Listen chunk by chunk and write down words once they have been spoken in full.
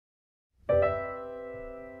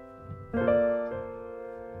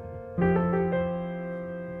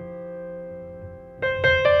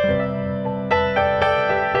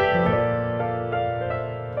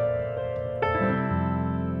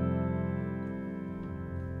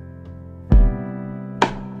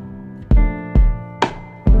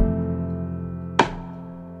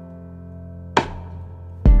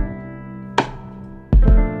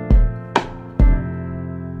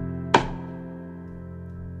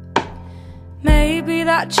Maybe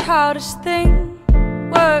that childish thing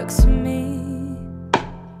works for me.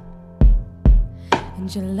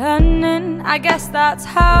 And you're learning, I guess that's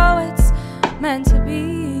how it's meant to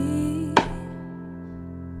be.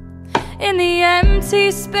 In the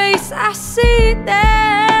empty space I see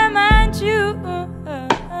them and you.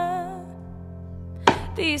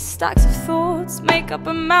 These stacks of thoughts make up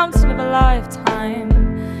a mountain of a lifetime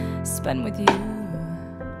spent with you.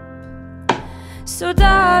 So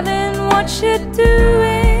darling, what you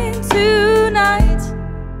doing tonight?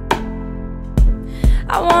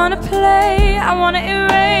 I wanna play, I wanna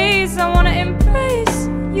erase, I wanna embrace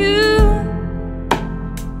you.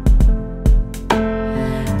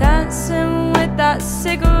 Dancing with that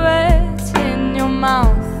cigarette in your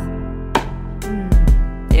mouth.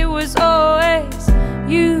 It was always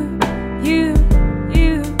you, you,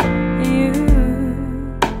 you, you.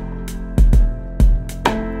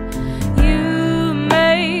 You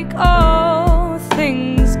make all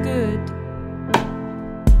things good.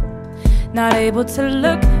 Not able to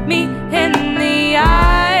look me in the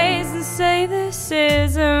eyes and say this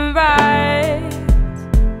isn't right.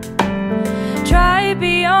 Try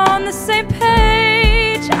be on the same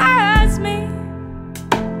page as me,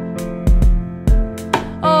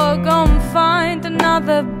 or go and find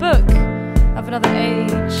another book of another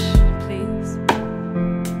age, please.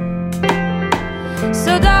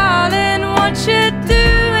 So darling, what you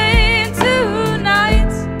doing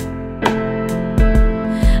tonight?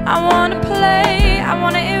 I wanna play, I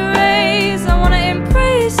wanna erase, I wanna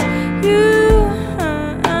embrace you.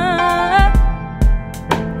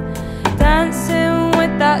 Dancing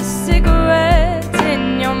with that cigarette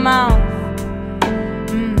in your mouth.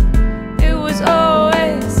 It was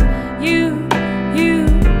always you, you,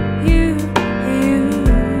 you, you.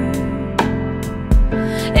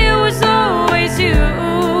 It was always you,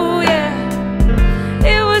 yeah.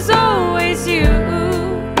 It was always you.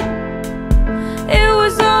 It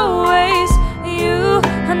was always you.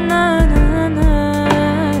 Na, na, na.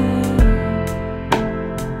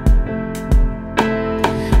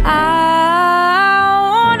 I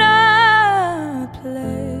wanna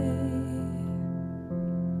play.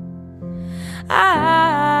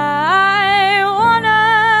 I wanna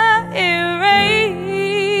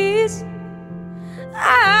erase. I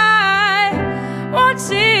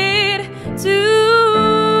wanted to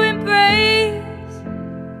embrace.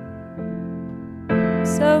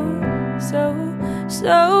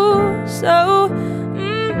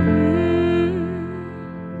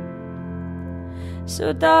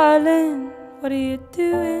 So darling, what are you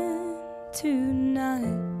doing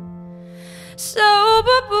tonight? So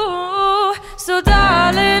boo, so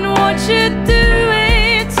darling, what you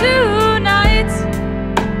doing tonight?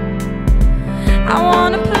 I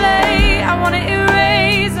wanna play, I wanna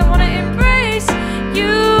erase, I wanna embrace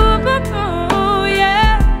you, boo,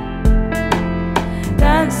 yeah.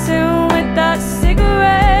 Dancing with that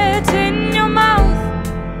cigarette in your mouth.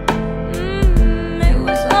 It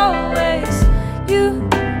was always you,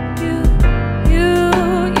 you, you,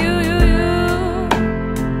 you, you, you.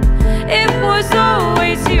 It was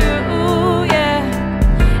always you, yeah.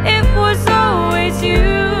 It was always you.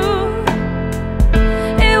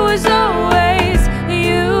 It was always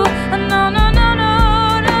you. No, no, no, no,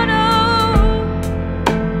 no, no.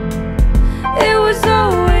 It was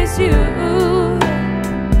always you.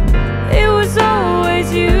 It was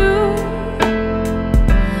always you.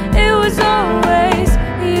 It was always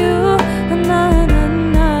you. Na, na,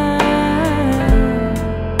 na.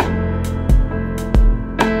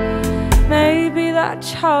 Maybe that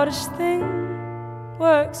childish thing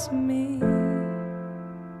works for me.